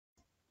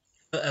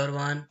Hello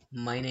everyone,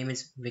 my name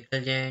is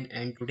Vikal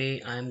and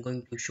today I am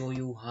going to show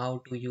you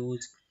how to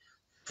use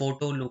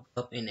photo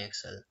lookup in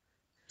Excel.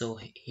 So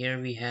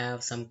here we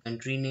have some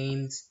country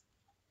names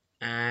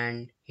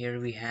and here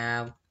we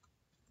have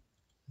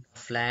the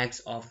flags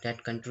of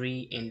that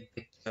country in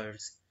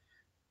pictures,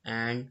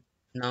 and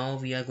now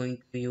we are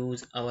going to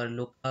use our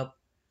lookup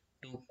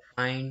to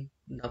find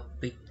the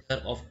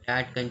picture of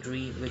that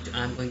country which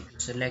I am going to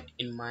select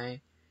in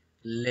my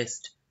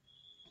list.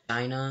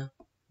 China,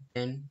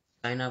 then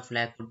China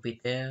flag would be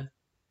there.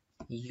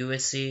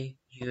 USA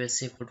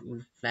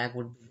flag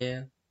would be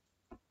there.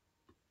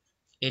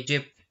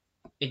 Egypt,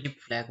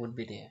 Egypt flag would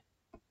be there.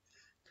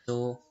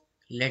 So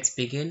let's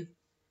begin.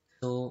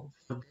 So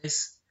for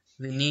this,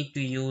 we need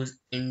to use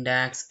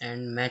index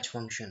and match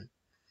function.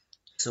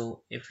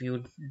 So if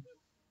you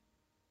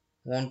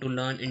want to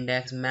learn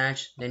index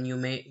match, then you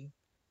may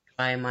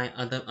try my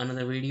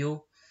another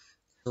video.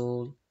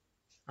 So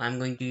I'm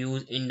going to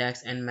use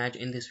index and match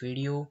in this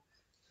video.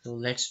 So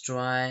let's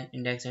try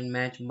index and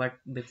match. But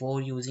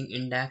before using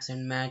index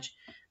and match,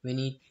 we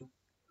need to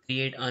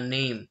create a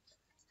name.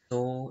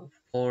 So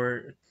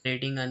for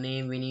creating a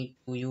name, we need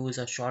to use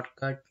a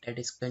shortcut, that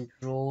is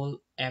Control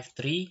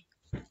F3.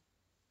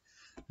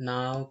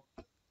 Now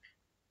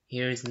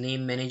here is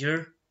name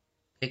manager.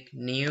 Click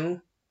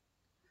new.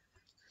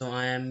 So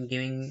I am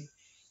giving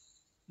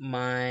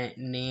my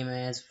name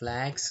as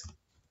flags.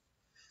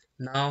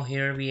 Now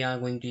here we are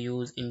going to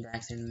use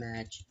index and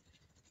match.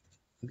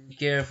 Be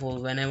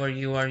careful whenever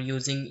you are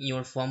using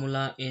your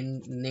formula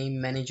in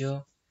name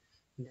manager,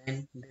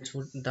 then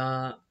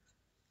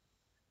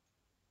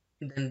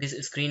this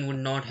screen would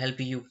not help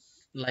you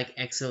like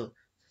Excel.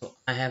 So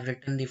I have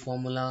written the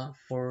formula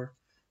for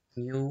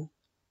you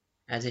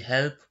as a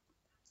help.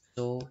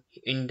 So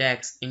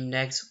index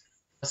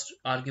first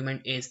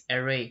argument is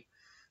array.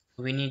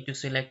 We need to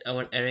select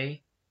our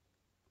array.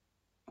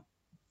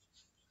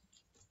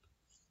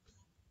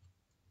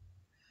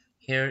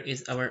 Here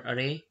is our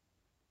array,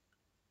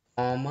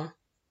 comma.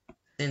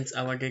 Since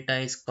our data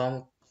is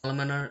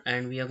columnar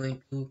and we are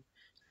going to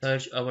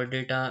search our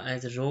data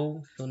as a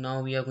row, so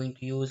now we are going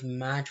to use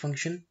match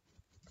function.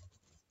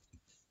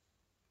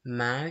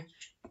 Match.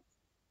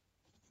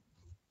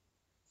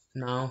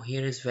 Now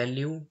here is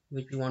value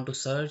which we want to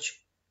search.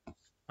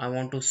 I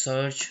want to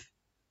search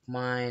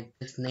my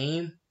this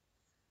name,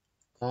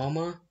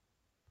 comma,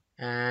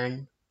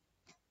 and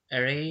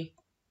array.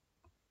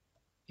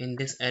 In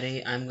this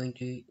array I'm going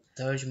to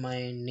search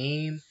my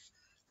name,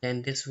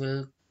 then this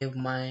will give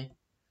my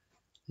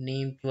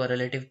name to a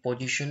relative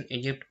position,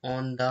 Egypt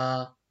on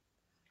the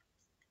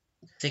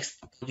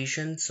sixth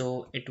position,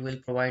 so it will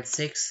provide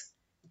 6.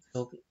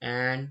 So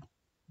and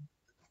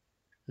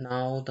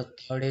now the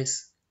third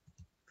is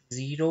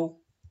 0.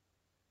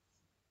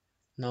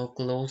 Now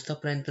close the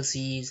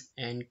parentheses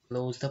and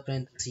close the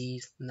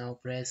parentheses. Now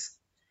press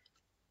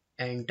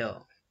enter.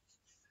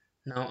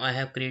 Now I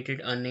have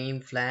created a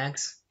name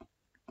flags.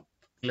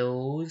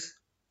 Close.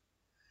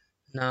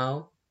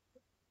 Now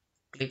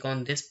click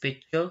on this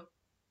picture.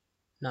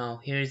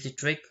 Now here is the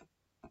trick.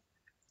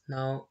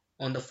 Now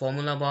on the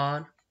formula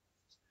bar,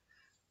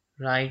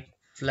 write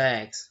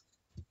flags.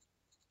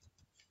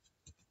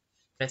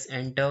 Press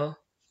enter.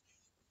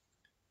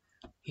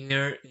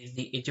 Here is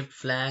the Egypt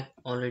flag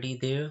already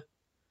there.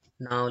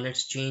 Now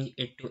let's change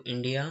it to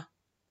India.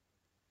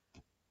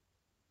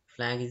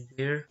 Flag is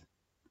there.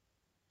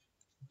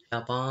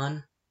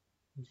 Japan.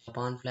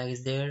 Japan flag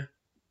is there.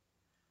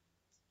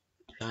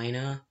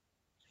 China.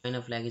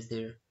 China flag is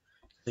there.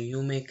 So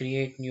you may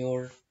create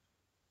your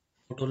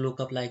photo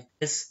lookup like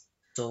this.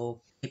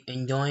 So keep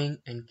enjoying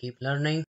and keep learning.